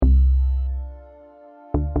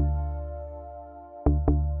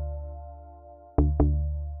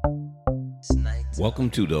Welcome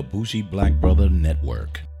to the Bougie Black Brother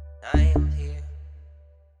Network.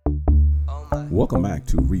 Welcome back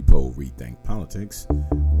to Repo Rethink Politics,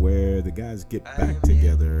 where the guys get back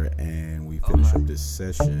together and we finish up this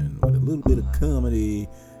session with a little bit of comedy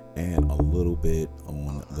and a little bit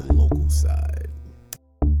on the local side.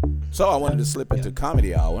 So I wanted to slip into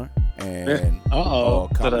comedy hour and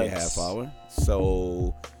comedy half hour.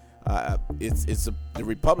 So it's the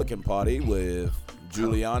Republican Party with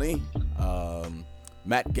Giuliani,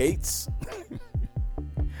 Matt Gaetz,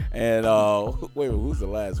 and wait, who's the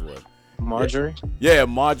last one? Marjorie? Yeah,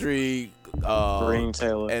 Marjorie Green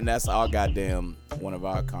Taylor. And that's our goddamn one of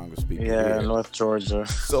our Congress people. Yeah, here. North Georgia.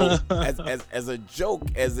 So as a joke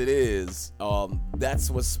as it is, that's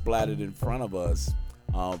what's splattered in front of us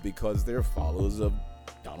because they're followers of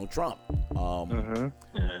Donald Trump.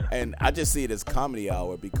 And I just see it as comedy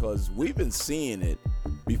hour because we've been seeing it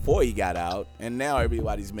before he got out, and now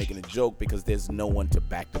everybody's making a joke because there's no one to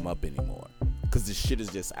back them up anymore because the shit is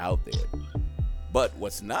just out there. But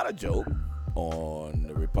what's not a joke on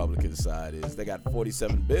the Republican side is they got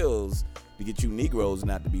 47 bills to get you Negroes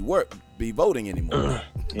not to be voting anymore.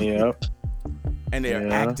 Yep. And they're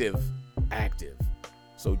active.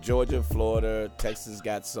 So Georgia, Florida, Texas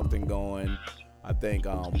got something going. I think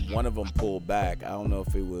one of them pulled back. I don't know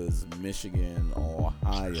if it was Michigan or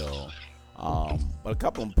Ohio, but a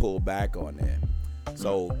couple of them pulled back on that.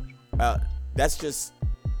 So that's just,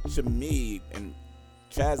 to me, and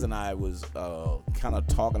Chaz and I was kind of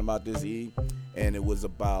talking about this, and it was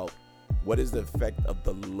about what is the effect of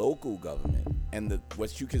the local government and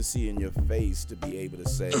what you can see in your face to be able to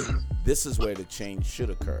say this is where the change should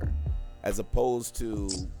occur, as opposed to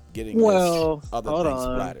getting this other thing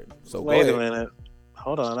splattered. So wait a minute.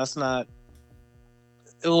 Hold on. That's not.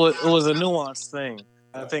 It was a nuanced thing.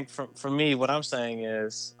 I think for me, what I'm saying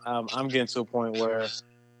is I'm getting to a point where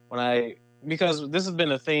because this has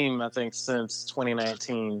been a theme, I think, since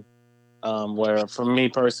 2019, where for me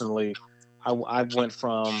personally, I went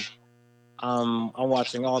from I'm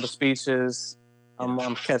watching all the speeches,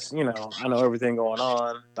 I'm catching, I know everything going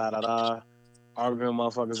on, arguing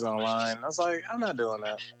motherfuckers online. I was like, I'm not doing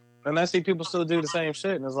that. And I see people still do the same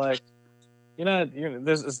shit, and it's like,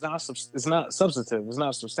 it's not substantive, it's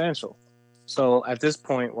not substantial. So at this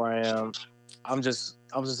point where I am, I'm just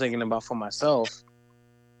thinking about for myself.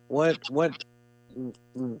 What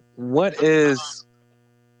is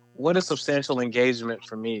substantial engagement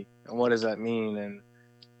for me, and what does that mean? And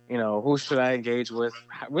who should I engage with?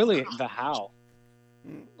 Really, the how.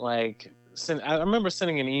 Like, I remember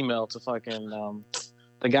sending an email to fucking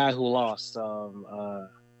the guy who lost,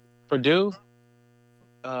 Purdue.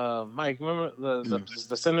 Mike, remember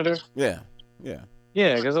the senator? Yeah,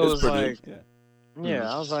 because it was Purdue. Like,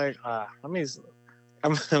 I was like,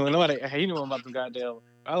 nobody, he knew about the goddamn.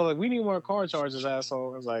 I was like, we need more car charges,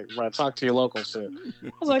 asshole. I was like, right, talk to your local shit.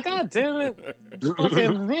 I was like, God damn it,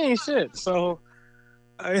 fucking, he ain't shit. So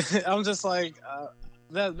I'm just like,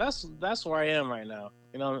 that's where I am right now.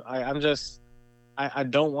 I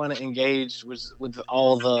don't want to engage with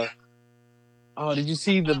all the. Oh, did you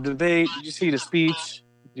see the debate? Did you see the speech?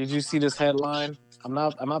 Did you see this headline? I'm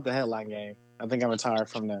not the headline game. I think I'm retired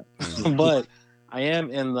from that. But I am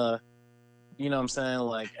in the, what I'm saying,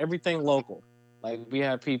 like everything local. Like we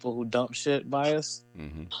have people who dump shit by us.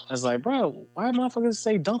 It's like, bro, why motherfuckers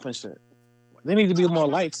say dumping shit? There need to be more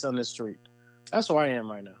lights on the street. That's where I am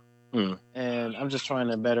right now. And I'm just trying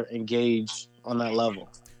to better engage on that level.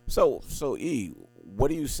 So E, what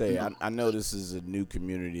do you say? I know this is a new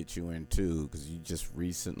community that you're in too, because you just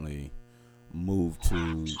recently moved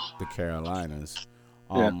to the Carolinas.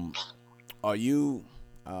 Are you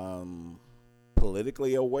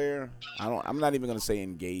politically aware? I'm not even going to say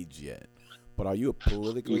engaged yet, but are you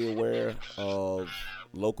politically aware of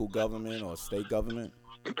local government or state government?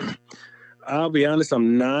 I'll be honest,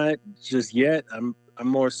 I'm not just yet. I'm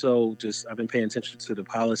more so just I've been paying attention to the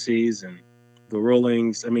policies and the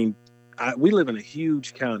rulings. I mean, we live in a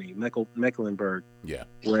huge county, Mecklenburg. Yeah.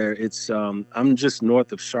 Where it's I'm just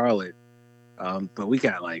north of Charlotte, but we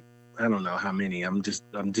got like I don't know how many. I'm just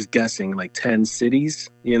guessing like 10 cities,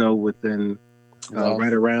 within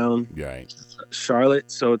right around Charlotte.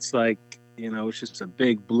 So it's like it's just a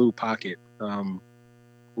big blue pocket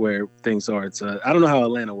where things are. It's I don't know how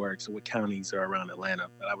Atlanta works or what counties are around Atlanta,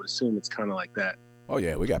 but I would assume it's kind of like that. Oh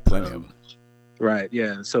yeah, we got plenty of them. Right.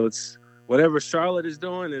 Yeah. So it's. Whatever Charlotte is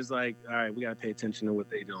doing is like, all right, we got to pay attention to what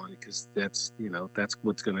they're doing because that's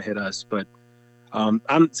what's going to hit us. But I'll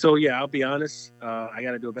be honest. I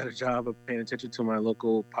got to do a better job of paying attention to my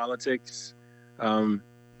local politics.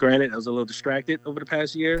 Granted, I was a little distracted over the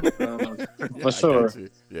past year. Yeah, For I got sure. you.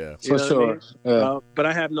 Yeah. You For know what I mean? sure. Yeah. But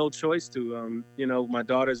I have no choice to. My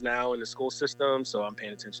daughter's now in the school system, so I'm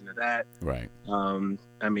paying attention to that. Right.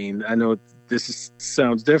 I mean, I know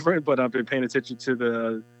sounds different, but I've been paying attention to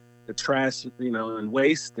the trash, and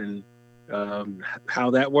waste and how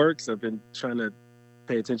that works. I've been trying to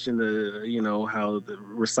pay attention to, how the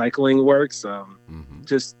recycling works,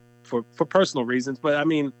 just for personal reasons. But I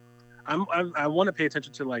mean, I want to pay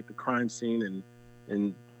attention to like the crime scene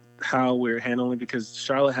and how we're handling, because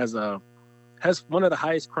Charlotte has one of the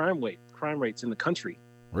highest crime rates in the country.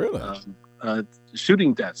 Really?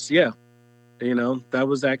 Shooting deaths. Yeah. That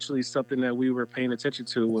was actually something that we were paying attention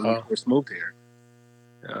to when we first moved here.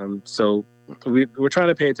 So we're trying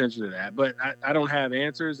to pay attention to that, but I don't have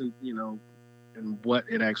answers and what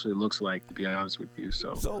it actually looks like, to be honest with you.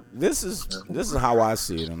 So this is how I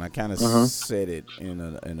see it, and I kind of said it in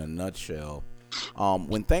a nutshell.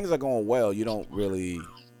 When things are going well, you don't really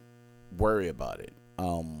worry about it.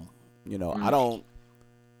 I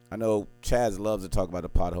know Chaz loves to talk about the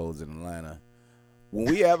potholes in Atlanta. When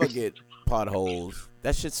we ever get potholes,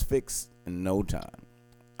 that shit's fixed in no time.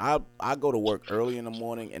 I go to work early in the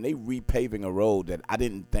morning, and they repaving a road that I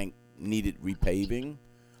didn't think needed repaving,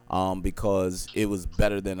 because it was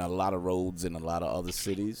better than a lot of roads in a lot of other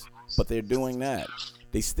cities. But they're doing that.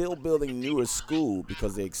 They still building newer school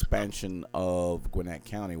because of the expansion of Gwinnett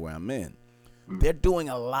County, where I'm in. They're doing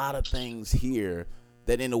a lot of things here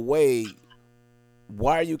that, in a way,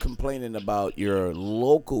 why are you complaining about your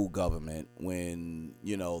local government when,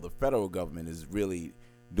 the federal government is really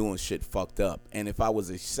doing shit fucked up? And if I was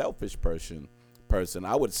a selfish person,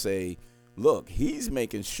 I would say, look, he's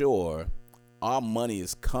making sure our money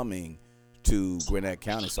is coming to Gwinnett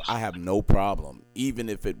County, so I have no problem, even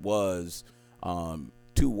if it was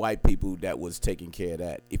two white people that was taking care of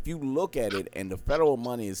that. If you look at it, and the federal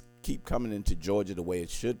money is keep coming into Georgia the way it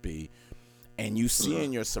should be, and you see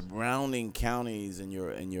in your surrounding counties and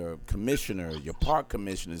your commissioner, your park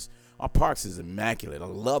commissioners, our parks is immaculate. I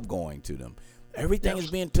love going to them. Everything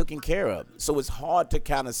is being taken care of. So it's hard to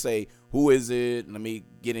kind of say, who is it? Let me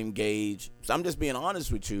get engaged. So I'm just being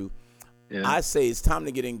honest with you. Yeah. I say it's time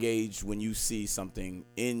to get engaged when you see something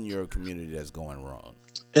in your community that's going wrong.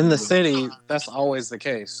 In the city, that's always the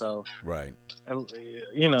case. So, right.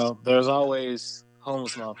 There's always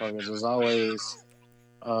homeless motherfuckers. There's always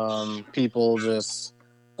people just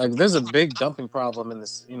like, there's a big dumping problem in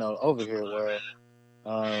this, over here where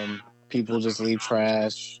people just leave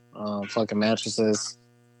trash, fucking mattresses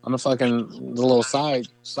on the little side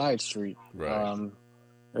street. Right.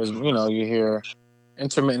 There's, you hear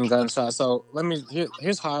intermittent gunshots. So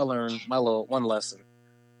here's how I learned my one lesson.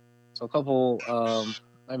 So a couple,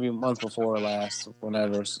 maybe a month before last,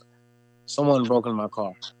 whenever, someone broke into my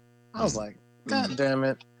car. I was like, God damn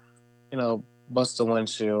it, bust the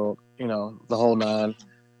windshield, the whole nine.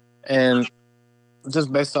 And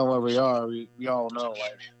just based on where we are, we all know,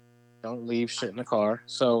 like, don't leave shit in the car.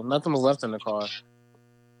 So nothing was left in the car.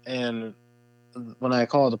 And when I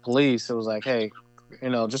called the police, it was like, hey,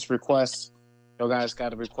 just request, your guys got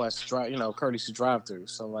to request, courtesy drive-through.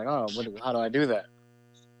 So I'm like, oh, how do I do that?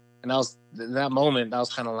 And in that moment, that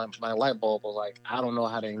was kind of like my light bulb was like, I don't know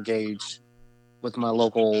how to engage with my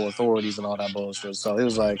local authorities and all that bullshit. So it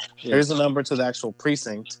was like, here's the number to the actual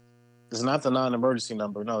precinct. It's not the non-emergency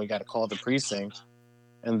number. No, you got to call the precinct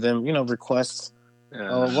and then, request,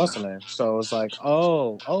 what's the name? So it's like,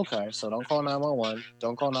 oh, okay. So don't call 911.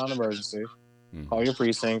 Don't call non-emergency. Call your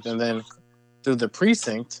precinct. And then through the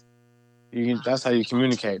precinct, that's how you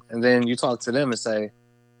communicate. And then you talk to them and say,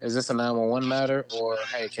 is this a 911 matter? Or,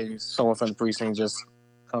 hey, can someone from the precinct just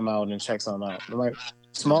come out and check something out? I'm like,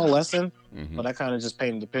 small lesson, but I kind of just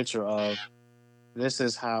painted the picture of this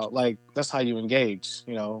is how, like, that's how you engage,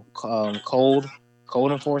 code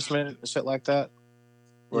enforcement and shit like that.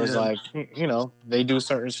 Whereas, like, they do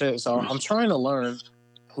certain shit. So I'm trying to learn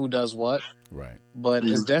who does what. Right. But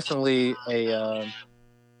it's definitely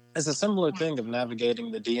it's a similar thing of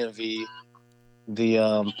navigating the DMV,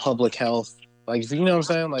 the public health. Like, you know what I'm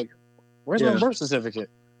saying? Like, where's my birth certificate?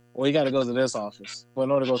 Well, you got to go to this office. Well,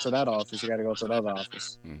 in order to go to that office, you got to go to another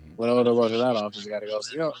office. Well, in order to go to that office, you got to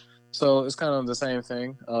go. So it's kind of the same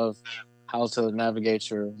thing of how to navigate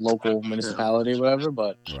your local municipality, or whatever.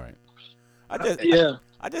 But right.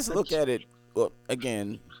 I just look at it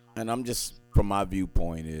again, and I'm just, from my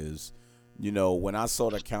viewpoint, is, when I saw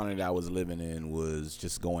the county that I was living in was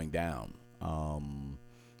just going down.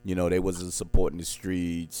 They wasn't supporting the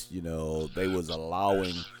streets. They was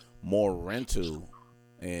allowing more rental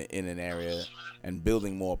in an area and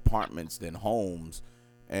building more apartments than homes,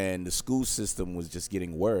 and the school system was just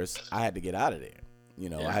getting worse. I had to get out of there.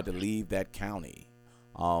 I had to leave that county.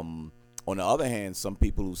 On the other hand, some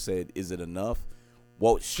people who said, is it enough?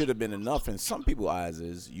 What should have been enough in some people's eyes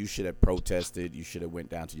is you should have protested. You should have went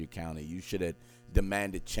down to your county. You should have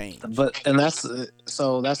demanded change. And that's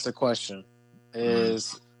the question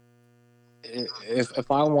is, if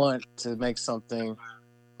I want to make something,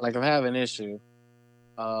 like if I have an issue,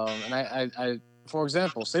 and I for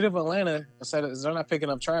example, City of Atlanta said they're not picking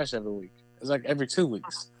up trash every week. It's like every 2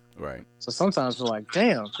 weeks. Right. So sometimes we're like,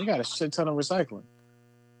 damn, we got a shit ton of recycling.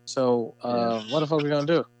 So what the fuck are we gonna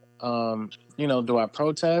do? Do I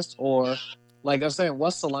protest, or like I'm saying,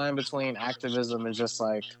 what's the line between activism and just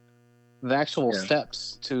like the actual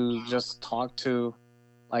steps to just talk to,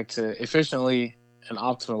 like to efficiently and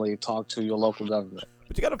optimally talk to your local government?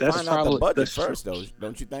 But you got to find out the budget first, though,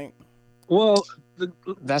 don't you think? Well,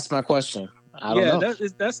 that's my question. I don't know.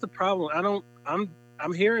 That's the problem.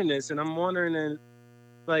 I'm hearing this and I'm wondering, and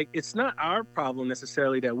like it's not our problem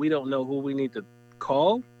necessarily that we don't know who we need to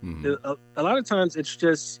call. Mm-hmm. A lot of times it's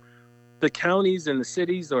just the counties and the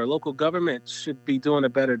cities or local government should be doing a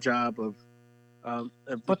better job of.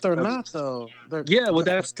 But they're not though.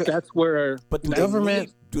 That's where. But the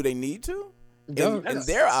government, do they need to? In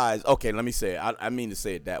their eyes, okay. Let me say it. I mean to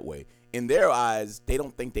say it that way. In their eyes, they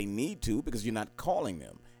don't think they need to because you're not calling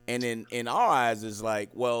them. And in our eyes, it's like,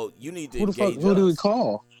 well, you need to engage us. Who do we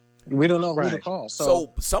call? We don't know who to call.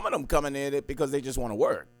 So some of them coming in it because they just want to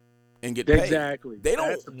work and get paid. Exactly. They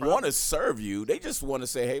don't want to serve you. They just want to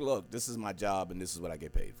say, hey, look, this is my job and this is what I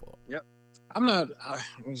get paid for. Yep. I'm not,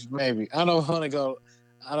 maybe. I don't want to go,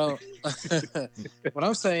 I don't. What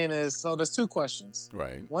I'm saying is, so there's two questions.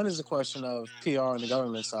 Right. One is a question of PR on the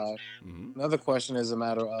government side. Mm-hmm. Another question is a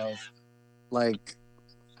matter of, like,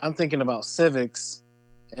 I'm thinking about civics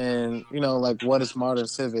and, like, what is modern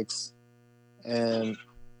civics? And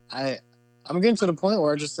I'm getting to the point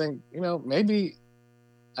where I just think, maybe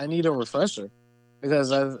I need a refresher because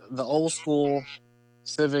the old school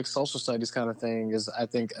civics, social studies kind of thing is, I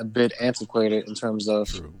think, a bit antiquated in terms of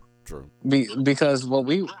true. Because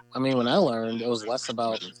when I learned, it was less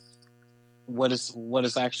about what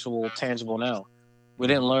is actual tangible now. We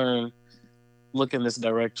didn't learn, look in this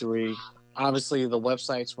directory. Obviously, the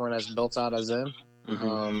websites weren't as built out as then.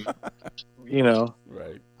 Mm-hmm.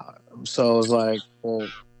 Right. So it's like, well,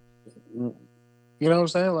 you know what I'm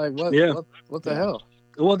saying? Like, what the hell?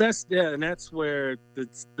 Well, and that's where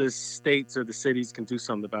the states or the cities can do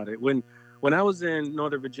something about it. When I was in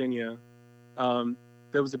Northern Virginia,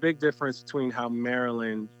 there was a big difference between how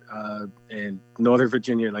Maryland and Northern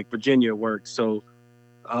Virginia, like Virginia, worked. So,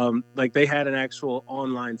 like they had an actual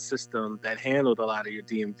online system that handled a lot of your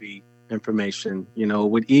DMV information.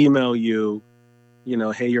 Would email you,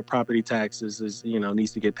 hey, your property taxes is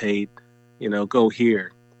needs to get paid. Go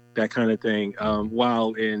here, that kind of thing.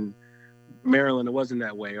 While in Maryland, it wasn't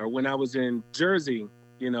that way. Or when I was in Jersey,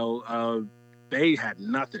 they had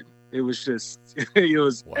nothing. It was just,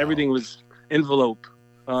 everything was envelope,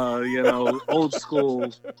 old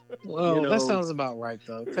school. Well, that sounds about right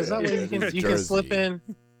though, because that way you can slip in,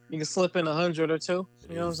 100 or two.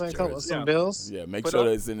 You know what I'm saying? Some bills. Yeah, make sure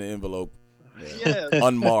that it's in the envelope. Yeah,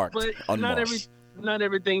 unmarked. But unmarked. not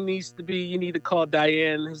everything needs to be. You need to call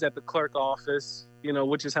Diane, who's at the clerk office.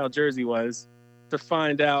 Which is how Jersey was, to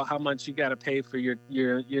find out how much you got to pay for your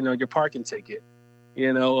parking ticket,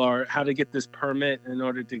 or how to get this permit in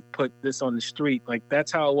order to put this on the street. Like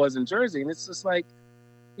that's how it was in Jersey, and it's just like,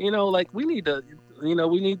 like we need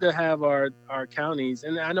to have our counties,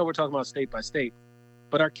 and I know we're talking about state by state,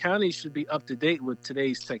 but our counties should be up to date with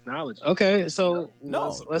today's technology. Okay, so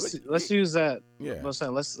let's use that. Yeah,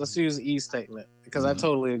 let's use E's statement because I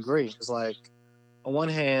totally agree. It's like on one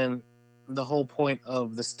hand, the whole point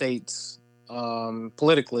of the states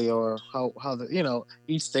politically, or how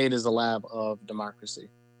each state is a lab of democracy.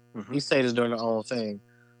 Mm-hmm. Each state is doing their own thing,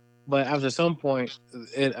 but after some point,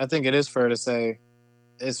 I think it is fair to say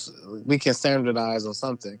we can standardize on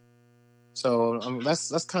something. So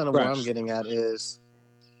that's kind of what I'm getting at is,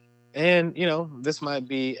 and this might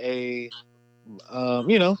be a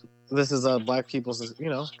this is a Black people's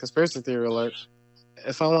conspiracy theory alert.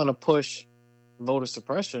 If I want to push voter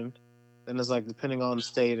suppression, then it's like, depending on the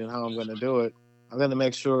state and how I'm going to do it, I'm going to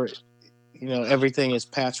make sure, everything is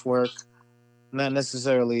patchwork, not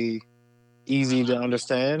necessarily easy to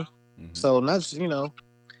understand. Mm-hmm. So not,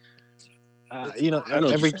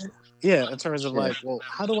 in terms of like, well,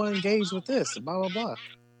 how do I engage with this? Blah, blah, blah.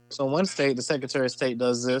 So one state, the Secretary of State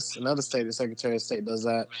does this. Another state, the Secretary of State does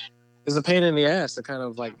that. It's a pain in the ass to kind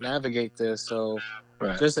of like navigate this. So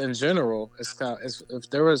just in general, if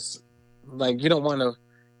there was like,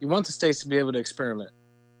 you want the states to be able to experiment,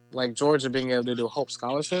 like Georgia being able to do a Hope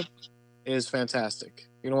Scholarship. is fantastic.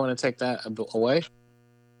 You don't want to take that away,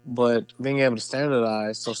 but being able to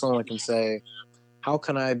standardize so someone can say, how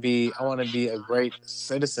can I want to be a great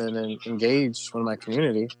citizen and engage with my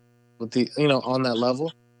community with the, on that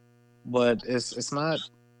level, but it's not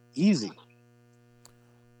easy.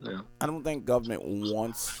 Yeah. I don't think government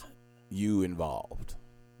wants you involved,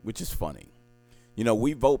 which is funny.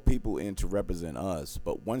 We vote people in to represent us,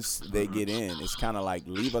 but once they get in, it's kind of like,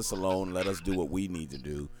 leave us alone, let us do what we need to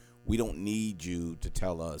do. We don't need you to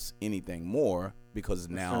tell us anything more because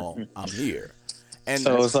now I'm here. And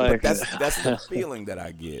so it's like that's the feeling that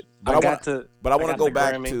I get. But I want to go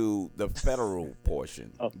back Grammy. to the federal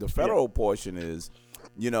portion. Oh, the federal portion is,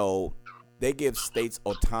 they give states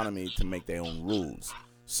autonomy to make their own rules.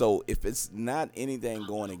 So if it's not anything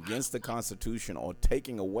going against the Constitution or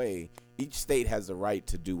taking away, each state has the right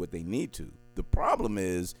to do what they need to. The problem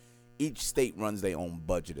is each state runs their own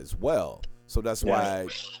budget as well. So that's why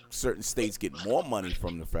certain states get more money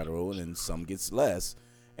from the federal and some gets less.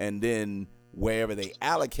 And then wherever they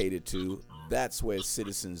allocate it to, that's where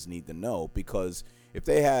citizens need to know. Because if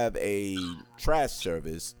they have a trash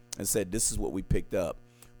service and said, this is what we picked up,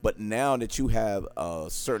 but now that you have a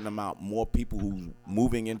certain amount more people who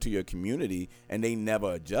moving into your community and they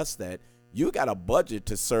never adjust that, you got a budget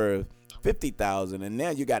to serve 50,000 and now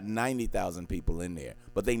you got 90,000 people in there,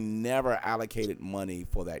 but they never allocated money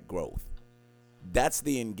for that growth. That's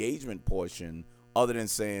the engagement portion, other than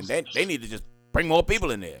saying they need to just bring more people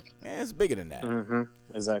in there. It's bigger than that. Mm-hmm.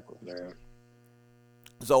 Exactly. Yeah.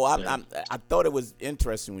 So I thought it was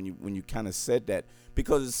interesting when you kind of said that,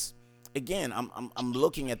 because again, I'm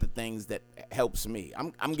looking at the things that helps me.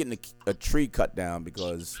 I'm getting a tree cut down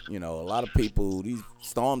because a lot of people, these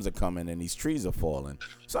storms are coming and these trees are falling.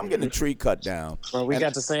 So I'm getting a tree cut down. Well, we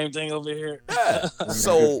got the same thing over here. Yeah.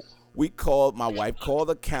 So my wife called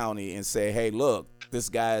the county and said, hey, look, this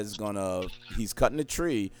guy he's cutting the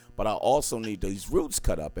tree, but I also need these roots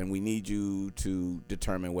cut up and we need you to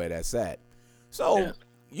determine where that's at. So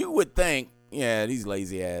you would think, these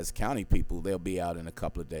lazy ass county people, they'll be out in a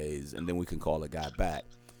couple of days and then we can call the guy back.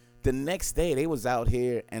 The next day they was out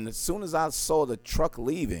here, and as soon as I saw the truck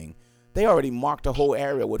leaving, they already marked the whole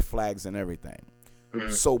area with flags and everything.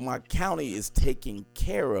 Mm-hmm. So my county is taking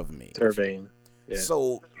care of me. Surveying. Yeah.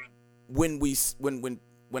 So when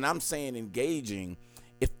I'm saying engaging,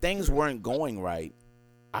 if things weren't going right,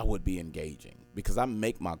 I would be engaging because I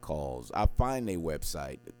make my calls. I find their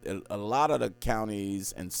website. A lot of the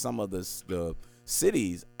counties and some of the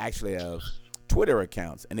cities actually have Twitter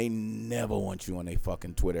accounts, and they never want you on their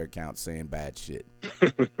fucking Twitter account saying bad shit.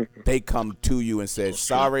 They come to you and say,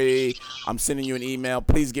 sorry, I'm sending you an email.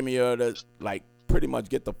 Please give me pretty much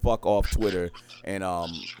get the fuck off Twitter, and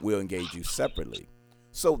we'll engage you separately.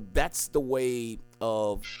 So that's the way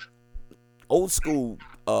of old school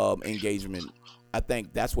engagement. I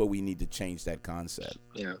think that's where we need to change that concept.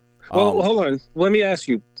 Yeah. Well, hold on. Let me ask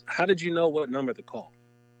you, how did you know what number to call?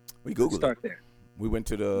 We Googled Start it. there. We went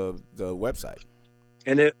to the website.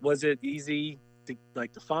 And was it easy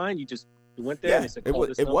to find? You just went there and said,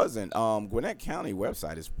 it wasn't. Gwinnett County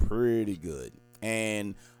website is pretty good.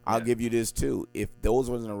 And I'll give you this too. If those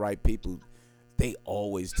wasn't the right people, they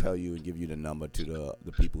always tell you and give you the number to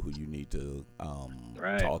the people who you need to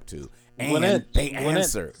talk to. And Gwinnett, they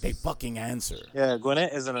answer. They fucking answer. Yeah,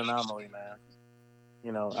 Gwinnett is an anomaly, man.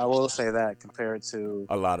 I will say that compared to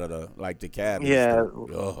a lot of the DeKalb. Yeah.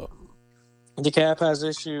 DeKalb has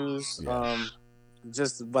issues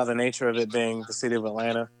just by the nature of it being the city of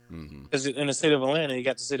Atlanta. Because in the city of Atlanta, you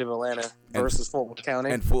got the city of Atlanta versus Fulton County.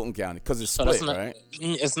 And Fulton County, because it's split, right?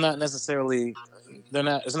 It's not necessarily...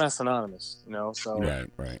 It's not synonymous, so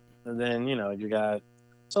right. And then you got,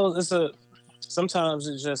 so sometimes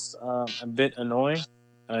it's just a bit annoying,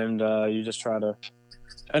 and you just try to,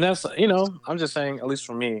 and that's I'm just saying, at least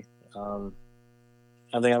for me,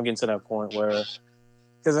 I think I'm getting to that point where,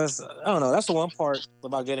 because I don't know, that's the one part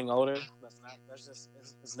about getting older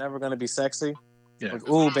it's never going to be sexy. Yeah. Like,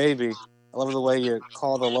 ooh, baby, I love the way you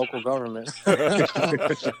call the local government.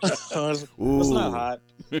 It's not hot.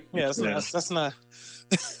 Yeah, that's not.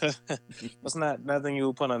 That's not nothing you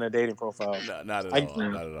would put on a dating profile. No, not at all.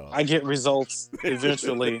 Not at all. I get results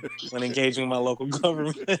eventually when engaging my local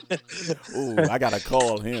government. Ooh, I gotta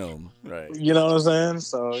call him. Right. You know what I'm saying?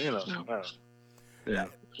 So Yeah.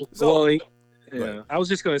 So, I was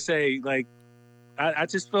just gonna say, I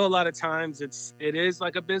just feel a lot of times it is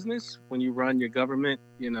like a business when you run your government.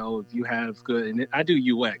 If you have good, and I do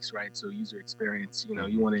UX, right? So user experience.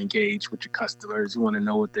 You want to engage with your customers. You want to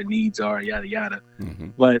know what their needs are, yada yada. Mm-hmm.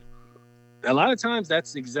 But a lot of times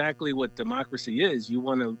that's exactly what democracy is. You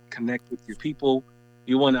want to connect with your people.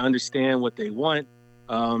 You want to understand what they want.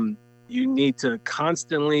 you need to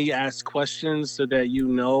constantly ask questions so that you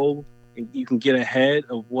know and you can get ahead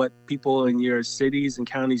of what people in your cities and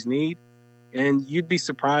counties need. And you'd be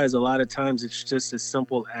surprised a lot of times it's just as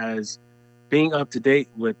simple as being up to date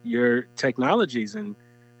with your technologies and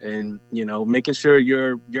making sure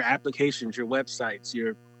your applications, your websites,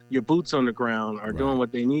 your boots on the ground are doing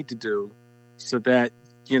what they need to do so that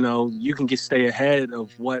you can stay ahead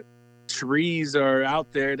of what trees are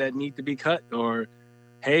out there that need to be cut, or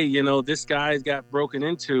hey, this guy's got broken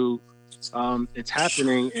into, it's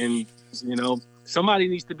happening, and somebody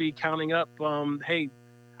needs to be counting up, hey,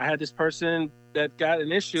 I had this person that got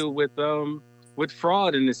an issue with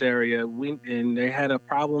fraud in this area, and they had a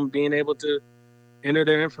problem being able to enter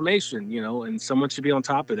their information, and someone should be on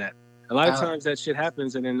top of that. A lot of times that shit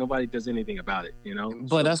happens and then nobody does anything about it,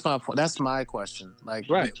 But that's my point. That's my question. Like,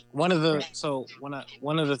 right. One of the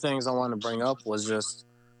things I wanted to bring up was just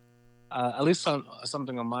at least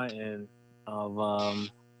something on my end of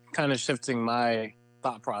kind of shifting my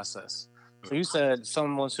thought process. So you said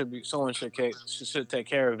someone should take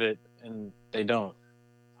care of it, and they don't.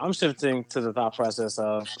 I'm shifting to the thought process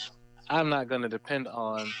of I'm not going to depend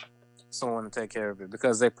on someone to take care of it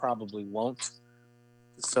because they probably won't.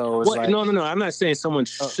 So it's no. I'm not saying someone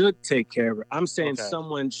should take care of it. I'm saying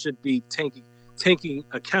someone should be taking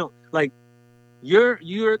account. Like you're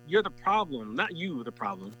the problem, not you the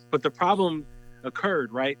problem, but the problem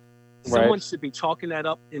occurred, right? Someone should be chalking that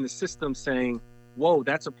up in the system, saying, "Whoa,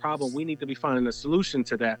 that's a problem. We need to be finding a solution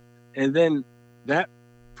to that." And then that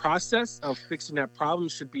process of fixing that problem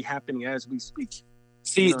should be happening as we speak.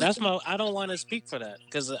 See, I don't want to speak for that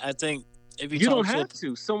because I think if you don't have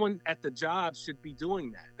to. Someone at the job should be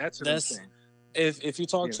doing that. That's what I'm saying. If you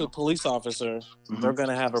talk to a police officer, they're going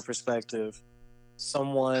to have a perspective.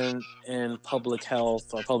 Someone in public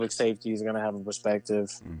health or public safety is going to have a perspective.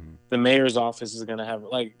 Mm-hmm. The mayor's office is going to have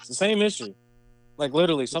the same issue, like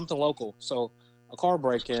literally something local. So a car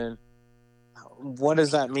break-in, what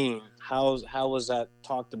does that mean? How was that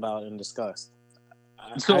talked about and discussed?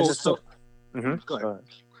 Go ahead.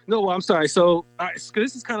 No, I'm sorry. So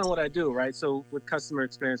this is kind of what I do, right? So with customer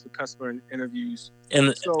experience, with customer interviews.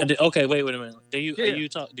 And okay, wait a minute. Do you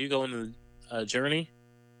go into a journey?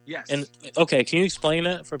 Yes. And okay, can you explain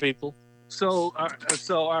that for people? So all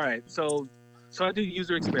right. So I do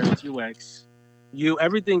user experience, UX.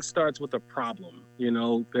 Everything starts with a problem.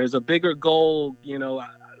 There's a bigger goal. You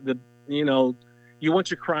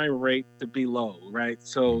want your crime rate to be low, right?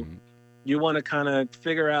 So you want to kind of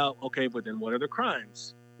figure out, okay, but then what are the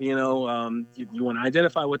crimes? You want to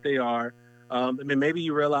identify what they are. Maybe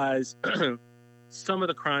you realize some of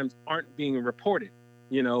the crimes aren't being reported,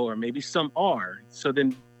 or maybe some are. So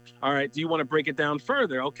then, all right, do you want to break it down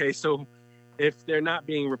further? Okay, so if they're not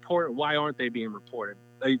being reported, why aren't they being reported?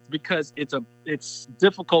 Because it's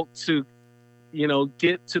difficult to,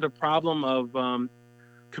 get to the problem of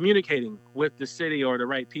communicating with the city or the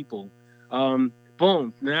right people.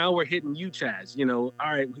 Boom, now we're hitting you, Chaz. All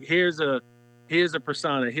right, here's a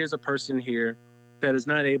persona, here's a person here that is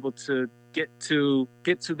not able to get to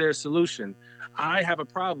their solution. I have a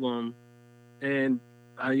problem, and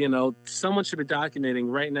someone should be documenting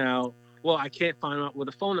right now. Well, I can't find out what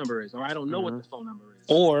the phone number is, or I don't know what the phone number is.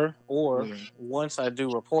 Or once I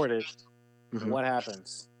do report it, what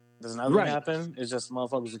happens? Does nothing happen? It's just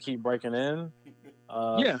motherfuckers who keep breaking in.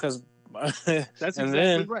 Because that's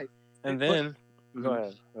exactly right. And then. Go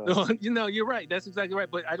ahead. No, you're right. That's exactly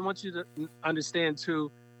right. But I want you to understand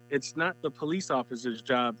too, it's not the police officer's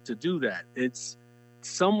job to do that. It's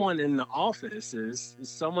someone in the office is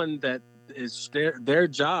someone that is their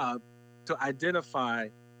job to identify,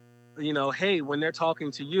 hey, when they're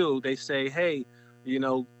talking to you, they say, hey,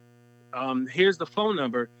 here's the phone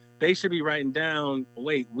number. They should be writing down,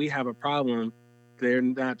 wait, we have a problem. They're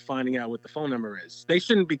not finding out what the phone number is. They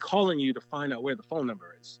shouldn't be calling you to find out where the phone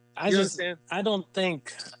number is. I don't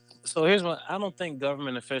think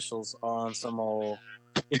government officials are on some old.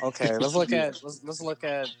 Okay, let's look at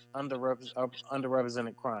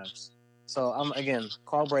underrepresented crimes. So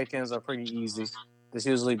car break-ins are pretty easy. There's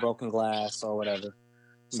usually broken glass or whatever.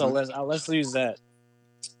 So let's use that.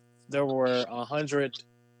 There were 100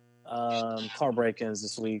 car break-ins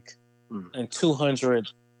this week, and 200.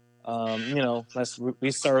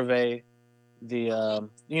 We survey the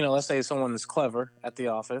let's say someone is clever at the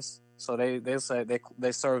office, so they say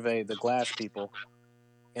they survey the glass people,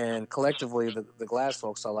 and collectively the glass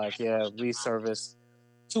folks are like, yeah, we service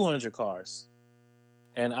 200 cars,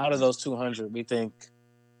 and out of those 200 we think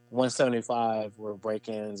 175 were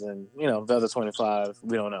break-ins, and the other 25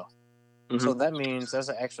 we don't know. So that means there's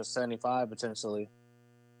an extra 75 potentially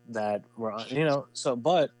that were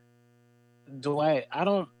but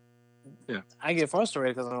I get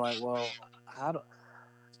frustrated because I'm like, well, how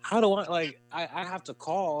do I I have to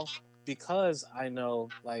call because I know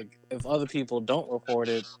like if other people don't report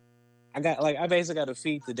it, I basically got to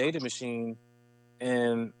feed the data machine,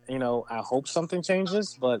 and I hope something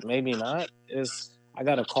changes, but maybe not. Is I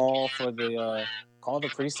got to call the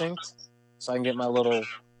precinct so I can get my little,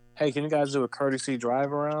 hey, can you guys do a courtesy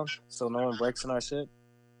drive around so no one breaks in our shit?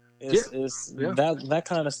 It's that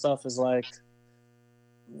kind of stuff is like,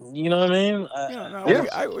 you know what I mean?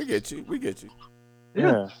 We get you. We get you.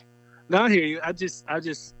 Yeah. No, I hear you.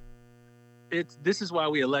 This is why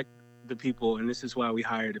we elect the people, and this is why we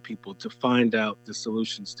hire the people to find out the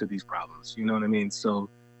solutions to these problems. You know what I mean? So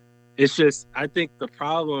it's just, I think the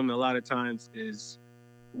problem a lot of times is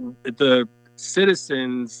the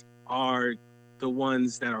citizens are the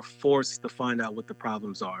ones that are forced to find out what the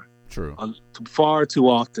problems are. True. Far too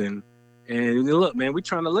often. And look, man, we're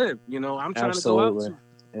trying to live. I'm trying Absolutely. to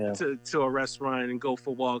go out to a restaurant and go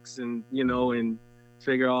for walks and and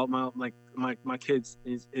figure out my kids'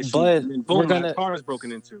 issues. But and boom, my car is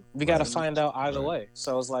broken into. We got to find out either way.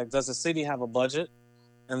 So it's like, does the city have a budget?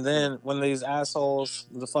 And then when these assholes,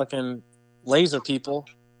 the fucking laser people,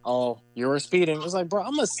 oh, you're speeding. It's like, bro,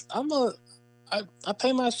 I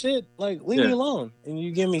pay my shit. Like, leave me alone. And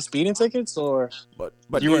you give me speeding tickets, or? But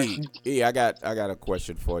I got a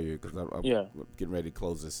question for you because I'm getting ready to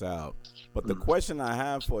close this out. But the question I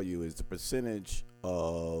have for you is the percentage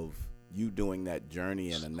of you doing that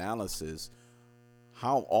journey and analysis.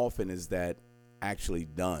 How often is that actually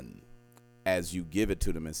done as you give it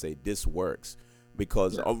to them and say this works?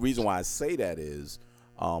 Because the reason why I say that is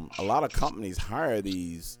a lot of companies hire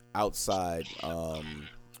these outside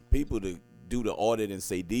people to do the audit and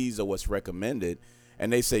say these are what's recommended,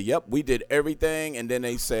 and they say, yep, we did everything, and then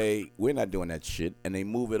they say we're not doing that shit, and they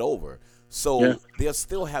move it over. So they'll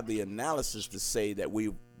still have the analysis to say that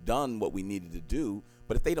we've done what we needed to do,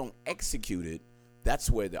 but if they don't execute it,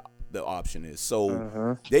 that's where the option is.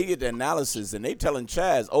 So they get the analysis, and they telling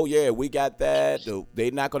Chaz, oh yeah, we got that,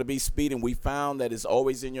 they're not going to be speeding, we found that it's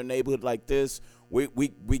always in your neighborhood like this, we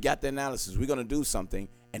got the analysis, we're going to do something.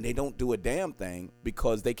 And they don't do a damn thing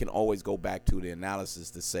because they can always go back to the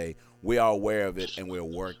analysis to say we are aware of it and we're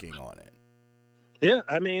working on it. Yeah,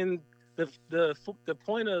 I mean, the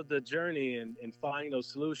point of the journey and finding those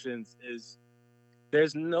solutions is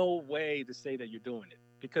there's no way to say that you're doing it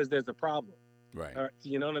because there's a problem. Right.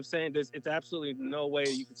 You know what I'm saying? It's absolutely no way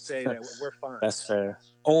you could say that we're fine. That's fair.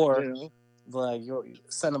 Or like you're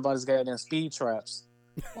setting about his goddamn speed traps.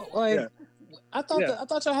 Like I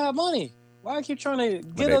thought y'all had money. Why I keep trying to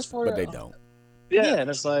get us for? But they don't. Yeah, and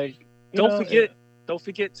it's like don't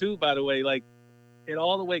forget too. By the way, like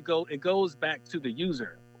it goes back to the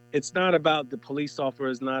user. It's not about the police officer.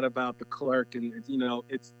 It's not about the clerk, and it's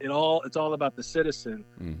all about the citizen.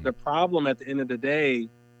 Mm-hmm. The problem at the end of the day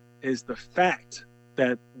is the fact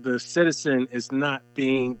that the citizen is not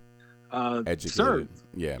being educated. Served.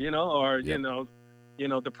 Yeah,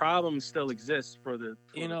 the problem still exists for the.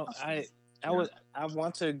 I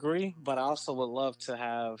want to agree, but I also would love to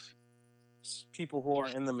have people who are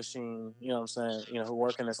in the machine, you know what I'm saying, who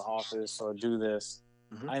work in this office or do this.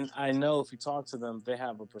 Mm-hmm. I know if you talk to them, they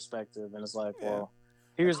have a perspective, and it's like, well,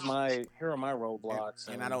 here are my roadblocks.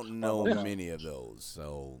 And I don't know many of those,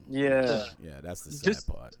 so yeah, that's the sad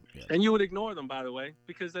part. Yeah. And you would ignore them, by the way,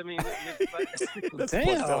 because I mean,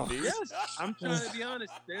 damn. Yes, I'm trying to be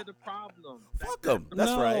honest. They're the problem. Fuck them.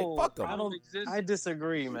 That's right. Fuck them. I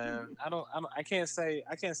disagree, man. I can't sit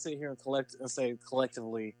here and say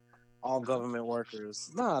collectively all government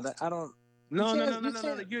workers. No, I don't. No.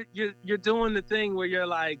 You're doing the thing where you're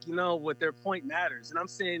like, what their point matters, and I'm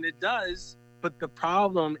saying it does. But the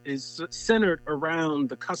problem is centered around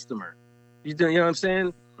the customer. You know what I'm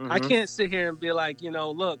saying? Mm-hmm. I can't sit here and be like,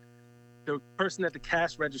 look, the person at the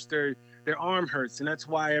cash register, their arm hurts, and that's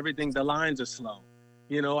why the lines are slow.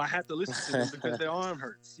 I have to listen to them because their arm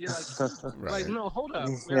hurts. You're like, no, hold up.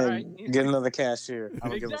 Yeah, right? Get another cashier. I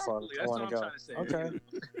don't give a fuck. That's what I'm trying to say. Okay.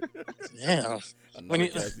 Damn. When you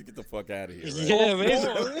get the fuck out of here. Right? Yeah,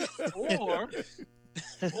 man.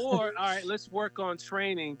 Or all right, let's work on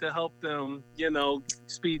training to help them,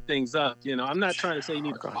 speed things up. I'm not trying to say you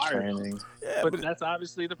need to fire them, but that's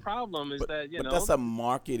obviously the problem. But that's a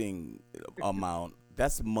marketing amount.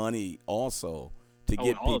 That's money also to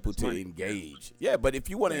get people to engage. Yeah, but if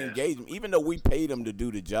you want to engage them, even though we pay them to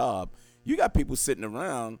do the job, you got people sitting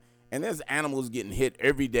around and there's animals getting hit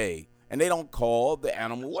every day. And they don't call the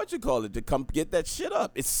animal, to come get that shit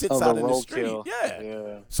up. It sits out in the street. Kill.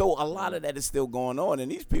 Yeah. So a lot of that is still going on.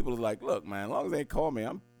 And these people are like, look, man, as long as they call me,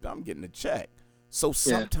 I'm getting a check. So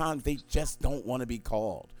sometimes they just don't want to be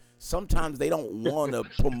called. sometimes they don't want to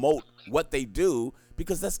promote what they do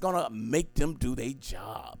because that's going to make them do their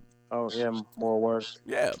job. Oh, yeah, more work.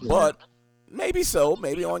 Yeah, but maybe so.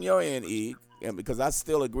 Maybe on your end, E, and because I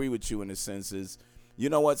still agree with you in the sense is, you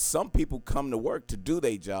know what? Some people come to work to do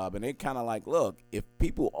their job, and they're kind of like, look, if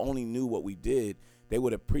people only knew what we did, they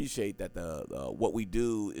would appreciate that the what we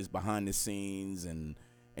do is behind the scenes and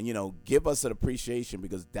you know, give us an appreciation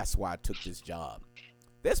because that's why I took this job.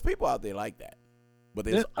 There's people out there like that, but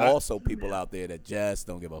there's also people out there that just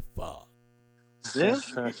don't give a fuck. Yeah.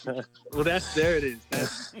 Well, there it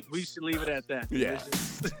is. We should leave it at that. Yeah.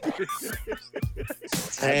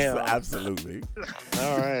 Damn. Absolutely.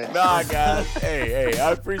 All right. Nah, guys. Hey,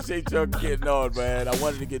 I appreciate y'all getting on, man. I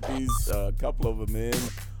wanted to get these couple of them in,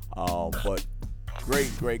 but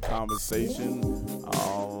great conversation.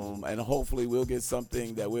 And hopefully we'll get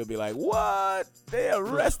something that we'll be like, what? They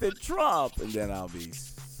arrested Trump, and then I'll be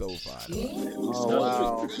so fired up. Oh,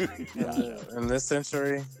 wow. In this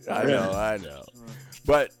century? I know.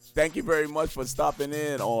 But thank you very much for stopping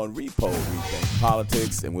in on Repo Rethink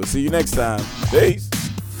Politics, and we'll see you next time. Peace.